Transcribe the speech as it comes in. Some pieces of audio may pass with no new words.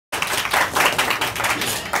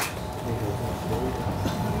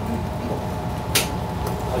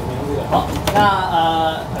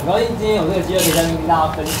那很高兴今天有这个机会可以跟大家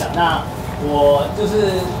分享。那我就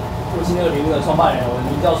是无形的礼物的创办人，我的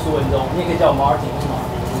名叫苏文忠，你也可以叫我 Martin 或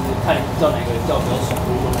Martin， 就是看你叫哪个叫比较爽，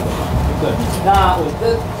如果那个嘛。对，那我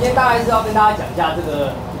今天大概是要跟大家讲一下这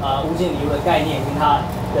个无形礼物的概念跟它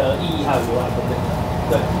的意义还有由来等等的。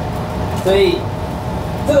对，所以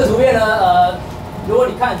这个图片呢，如果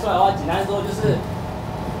你看得出来的话，简单说就是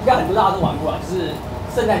应该很多大家都玩过了，就是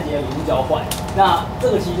圣诞节的礼物交换。那这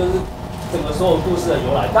个其实就是整个所有故事的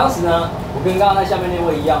由来。当时呢，我跟刚刚在下面那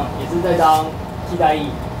位一样，也是在当替代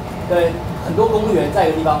役，对，很多公务员在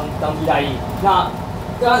一个地方当替代役。那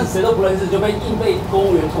刚开始谁都不认识，就硬被公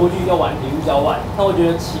务员拖去要玩礼物交换。那我觉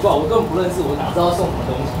得奇怪，我根本不认识，我哪知道送什么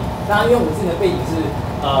东西？那因为我自己的背景是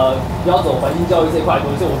比较走环境教育这一块的，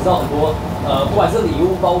所以我知道很多不管是礼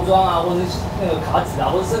物包装啊，或者是那个卡纸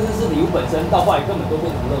啊，或者甚至是礼物本身，到后来根本都变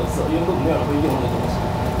成垃圾，因为根本没有人会用那个东西。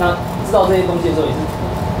那知道这些东西的时候，也是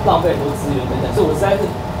浪费很多资源等等，所以我实在是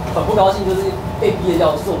很不高兴，就是被逼的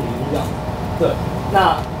要送礼物这样子。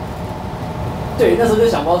对，那时候就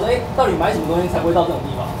想包说，到底买什么东西才不会到这种地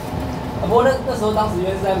方？不过那时候当时因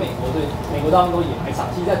为是在美国，对，美国他们都野埋场，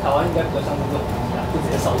其实在台湾应该比较像是这种东西啊，就直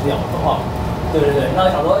接烧掉了的话，对。那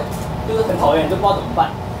想说就是很讨厌，就不知道怎么办。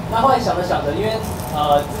那后来想着，因为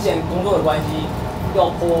之前工作的关系，要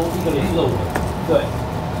po一个脸书的文，对，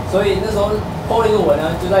所以那时候po了一个文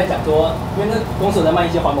呢，就在讲说，因为那公司有在卖一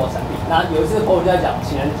些环保产品，那有一次po就在讲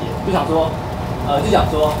情人节，就讲说，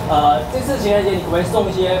这次情人节你可不可以送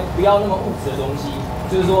一些不要那么物质的东西？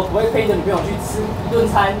就是说，可不可以陪着女朋友去吃一顿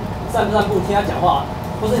餐，散步，听她讲话，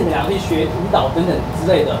或是你们两个可以学舞蹈等等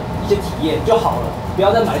之类的一些体验就好了，不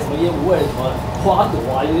要再买什么一些无谓的什么花朵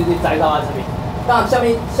啊，一些摘到啊产品。当然，下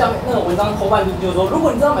面那个文章后半句就是说，如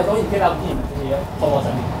果你知道买东西，你可以来我们店里买这些环保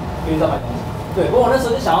产品，因为你知道买东西。对，不过我那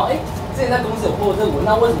时候就想到，之前在公司有过这个文，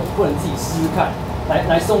那为什么不能自己试试看，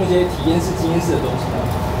来送一些体验式、经验式的东西呢？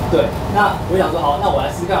对，那我就想说，好，那我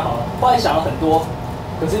来试试看好了。后来想了很多，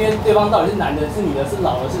可是因为对方到底是男的、是女的、是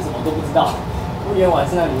老的、是什么都不知道，因为玩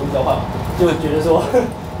圣诞礼物交换嘛，就觉得说，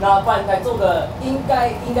那不然来做个应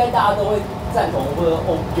该大家都会赞同或者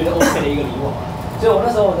觉得 OK 的一个礼物好了。所以我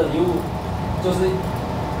那时候我的礼物就是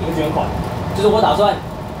一个捐款，就是我打算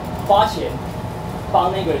花钱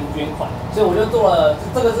帮那个人捐款，所以我就做了，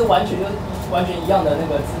这个是完全一样的那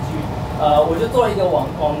个字句。我就做了一个网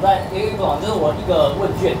站，一个网就是我一个问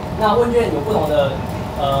卷。那问卷有不同的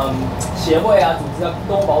协会啊、组织啊，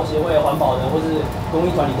动物保护协会、环保的，或是公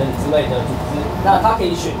益团体等等之类的组织。那他可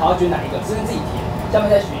以选他要捐哪一个，甚至自己填，下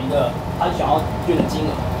面再选一个他想要捐的金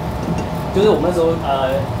额。就是我们那时候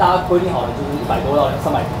大家规定好的就是100多到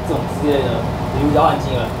300这种之类的礼物交换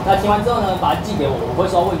金额。那填完之后呢，把它寄给我，我会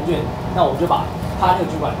收到问卷，那我就把他那个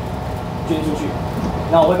捐款捐出去，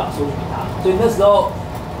然后我会把收据给他。所以那时候。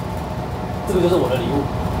这个就是我的礼物，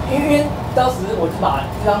因为当时我就把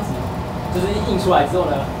这张纸就是印出来之后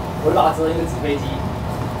呢，我就把它折成一个纸飞机，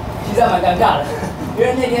其实还蛮尴尬的，因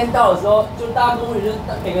为那天到的时候，就大家公务员就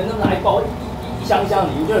每个人都拿一包一箱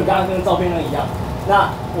的礼物，就跟刚刚跟照片那一样。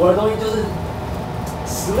那我的东西就是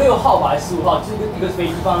16号吧，还是15号，就是一个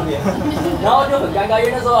飞机放那边，然后就很尴尬，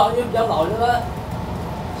因为那时候因为比较老，就说。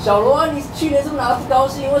小罗啊，你去年是不是拿到不高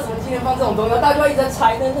兴？为什么今年放这种东西？大家一直在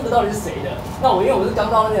猜，那个到底是谁的？那我因为我是刚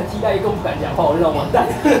到那边替代役，更不敢讲话，我就想完蛋，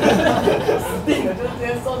死定了！就是直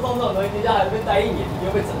接送这种东西，接下来被待1年，你就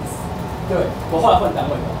被整死。对，我后来换单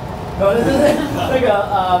位了，就是那个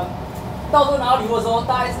到时候拿到礼物的时候，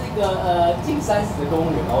大概是一个近30的公务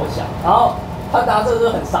员吧，我想。然后他拿这个就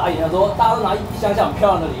很傻眼，他说大家都拿一箱很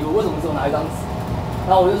漂亮的礼物，为什么只有拿一张纸？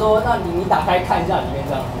然后我就说，那你打开看一下里面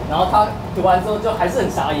这样子，然后他读完之后就还是很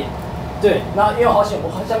傻眼，对，然后因为我好险，我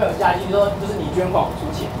下面有加一句说，就是你捐款我出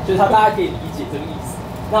钱，就是他大家可以理解这个意思，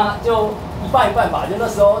那就一半吧，就那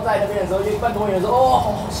时候在那边的时候，就一半公务员说，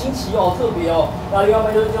好新奇哦，好特别哦，然后另外一半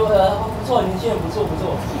就不错，年轻人不错，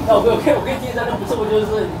那我可以听一下，那不错，就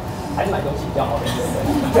是还是买东西比较好，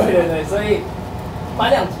对，所以。蛮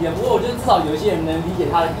两极的，不过我觉得至少有一些人能理解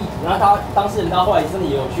他的意图，然后他当事人他后来真的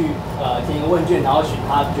也有去填一个问卷，然后选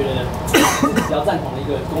他觉得自己比较赞同的一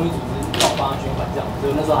个公益组织，让我帮他捐款这样，所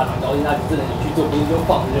以那时候还蛮高兴，他真的有去做，不是就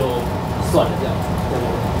放着就算了这样子，对。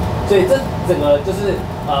所以这整个就是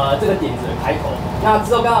这个点子的开头。那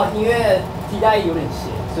之后刚好因为替代役有点闲，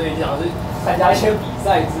所以就想是参加一些比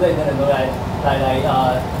赛之类等等都来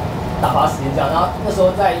打发时间这样。然后那时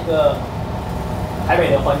候在一个台北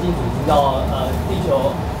的环境组织叫地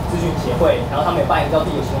球咨询协会，然后他们也办一个叫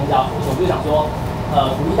地球行动家活动，就想说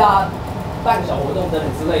鼓励大家办个小活动等等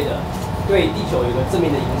之类的，对地球有一个正面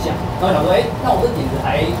的影响。然后想说，那我这点子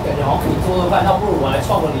还感觉好像可以做看，那不如我来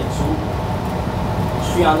创个脸书，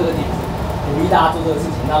宣扬这个点子，鼓励大家做这个事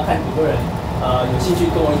情，然后看有没有人有兴趣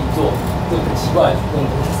跟我一起做。就很奇怪的举动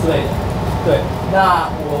之类的。对，那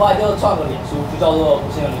我后来就创个脸书，就叫做无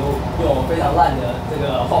形的礼物，用我非常烂的这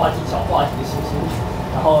个画画技巧画几个星星，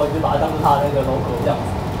然后就把它当做它的那个 logo 这样子。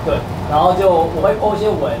对，然后我会 po 一些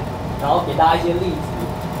文，然后给大家一些例子。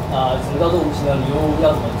什么叫做无形的礼物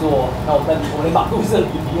要怎么做？那我连把故事的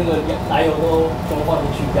那个来由都全部放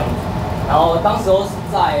进去这样子。然后当时候是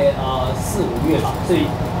在4、5月吧，所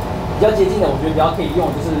以比较接近的，我觉得比较可以用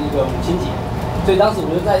就是一个母亲节。所以当时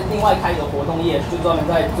我就在另外开一个活动页，就专门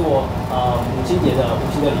在做母亲节的无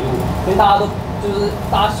形的礼物。因为大家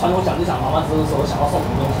传统想就想妈妈生日的时候想要送什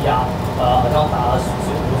么东西啊，好像打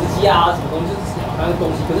果汁机啊什么东西，就是想那个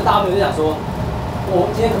东西。可是大家没有在想说，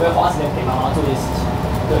我今天可不可以花时间陪妈妈做一些事情？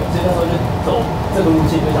对，所以那时候就走这个路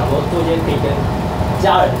线，就想说做一些可以跟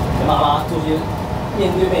家人、跟妈妈做一些面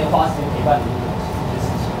对面花时间陪伴的一些事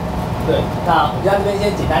情。对，那我就在这边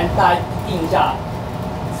先简单大家定一下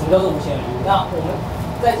什么叫做无形的礼物。那我们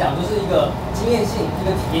在讲就是一个经验性、一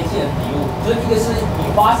个体验性的礼物，就是一个是你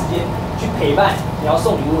花时间去陪伴你要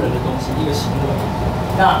送礼物人的东西，一个行为。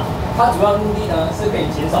那它主要的目的呢是可以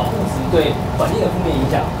减少物质对环境的负面影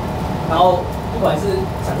响，然后不管是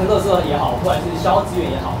产生垃圾也好，不管是消耗资源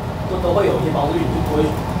也好，都会有一些帮助，你就不会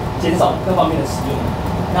减少各方面的使用。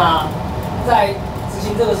那在执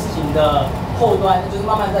行这个事情的后端，就是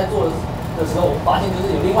慢慢在做的时候，我发现就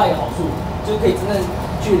是有另外一个好处，就可以真正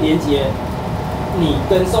去连接你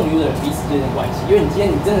跟送礼物的人彼此之间的关系。因为你今天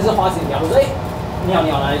你真的是花时间聊，说你好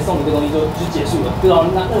来送你这个东西就结束了，对吧？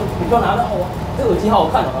你不要拿这个耳机好好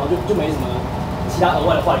看哦，然后就没什么其他额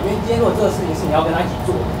外的话语。因为今天如果这个事情是你要跟他一起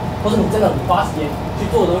做的，或是你真的花时间去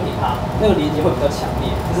做的东西给他，那个连接会比较强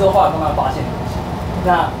烈，这是后来慢慢发现的东西。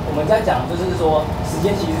那我们在讲就是说，时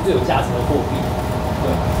间其实是最有价值的货币，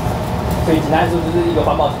对。所以简单来说，就是一个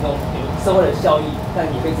环保行动有社会的效益，但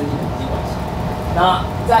也可以增进人际关系。那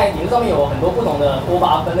在脸书上面有很多不同的，我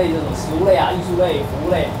把它分类这种食物类啊、艺术类、服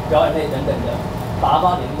务类、表演类等等的，把它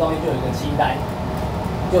放在脸书上面就有一个清单。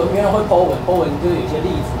就因为会 po 文就是有些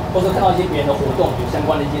例子，或者看到一些别人的活动有相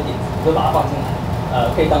关的一些点子，就把它放进来。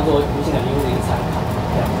可以当做无形的礼物的一个参考，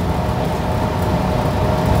这样。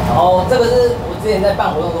然后这个是我之前在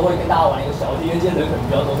办活动的时候会跟大家玩一个小游戏，因为今天人可能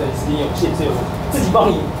比较多，所以时间有限，所以我自己帮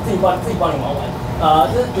你玩玩。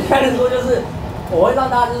就是简单的说，就是我会让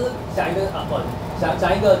大家就是想一个讲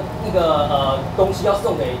一个那个东西要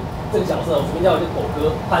送给这个角色，我随便叫一个狗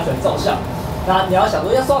哥，他喜欢照相。那你要想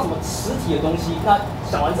说要送到什么实体的东西，那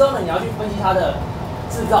想完之后呢，你要去分析它的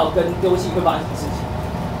制造跟丢弃会发生什么事情。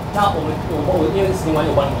那我因为时间关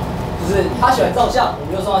系有关联，就是他喜欢照相，我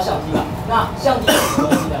们就送到相机吧。那相机是什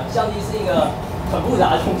么东西呢？相机是一个很复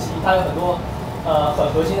杂的东西，它有很多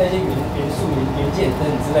很核心的一些元素、元件等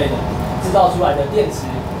等之类的，制造出来的电池、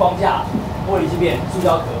框架、玻璃镜片、塑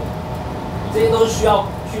胶壳，这些都是需要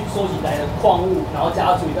去收集来的矿物，然后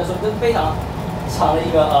加处理。但是这是非常长的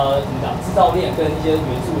一个制造链跟一些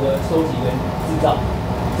元素的收集跟制造。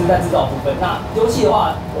这是在制造部分。那丢弃的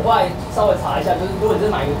话，我后来稍微查一下，就是如果你是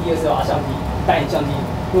买一个 DSLR 相机，单眼相机，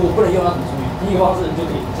如果不能用，要怎么处理？第一个方式你就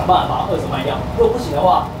可以想办法把它二手卖掉。如果不行的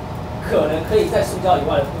话，可能可以在塑胶以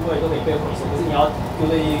外的部位都可以被回收，可是你要丢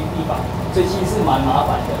这些地方，所以其实是蛮麻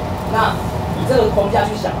烦的。那以这个框架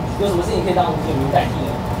去想，有什么事情可以当无形礼物代替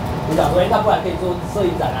呢？我想说，那不然可以做摄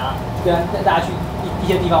影展啊，跟大家去一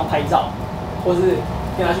些地方拍照，或是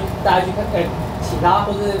跟大家去看，请他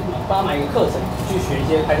或是帮他买一个课程，去学一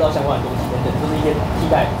些拍照相关的东西等等，都是一些替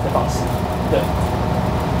代的方式。对。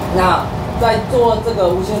那在做这个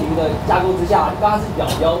无形礼物的架构之下，刚刚是比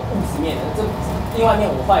较务实面的，这另外一面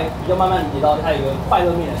我后来比较慢慢理解到，它有一个快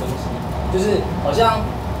乐面的东西，就是好像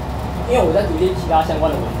因为我在读一些其他相关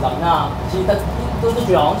的文章，那其实都是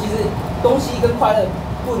觉得好像其实东西跟快乐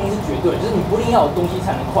不一定是绝对，就是你不一定要有东西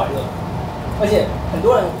才能快乐，而且很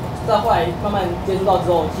多人。在后来慢慢接触到之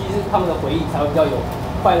后，其实他们的回忆才会比较有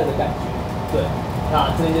快乐的感觉。对，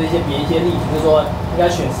那这边就是一些例子，就是说应该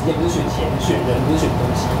选时间，不是选钱，选人，不是选东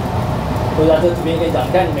西。或者在这图片跟你讲，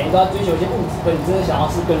你看你每天都要追求一些物质，可你真的想要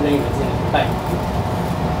是跟人与人之间的陪伴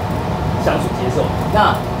相处接受。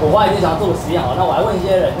那我后来就想要做个实验好，那我还问一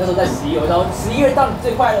些人，那时候在11月，我说11月到底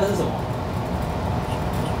最快乐的是什么？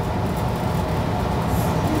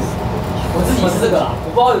我自己是这个啦，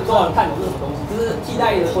我不知道有多少人看懂是什么东西。就是替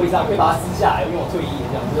代的徽章，可以把它撕下来，因为我退役了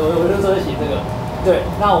这样子。我那时候在写这个，对。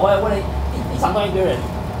那我后来问了一长段一堆人，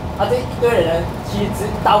这一堆人呢，其实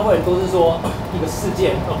大部分人都是说一个事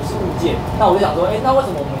件，而不是物件。那我就想说，那为什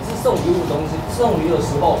么我每次送礼物的东西，送礼物的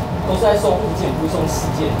时候都是在送物件，不是送事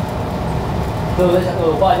件？所以我在想，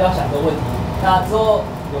我后来就要想这个问题。那之后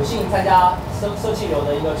有幸参加社气流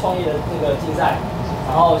的一个创业的那个竞赛，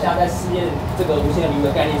然后现在在试验这个无形的礼物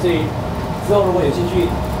的概念，所以之后如果有兴趣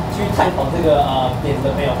去去探讨这个点子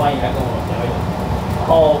的朋友，欢迎来跟我们聊一聊。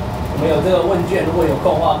然后我们有这个问卷，如果有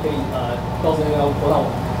空的话，可以到时候让我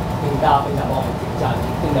跟大家分享，帮我们点一下，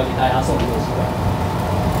更了解大家送礼物的习惯。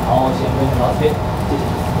然后先分享到这边，谢谢。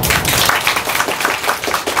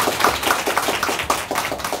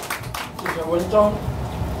谢谢文忠。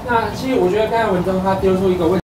那其实我觉得刚才文忠他丢出一个问题。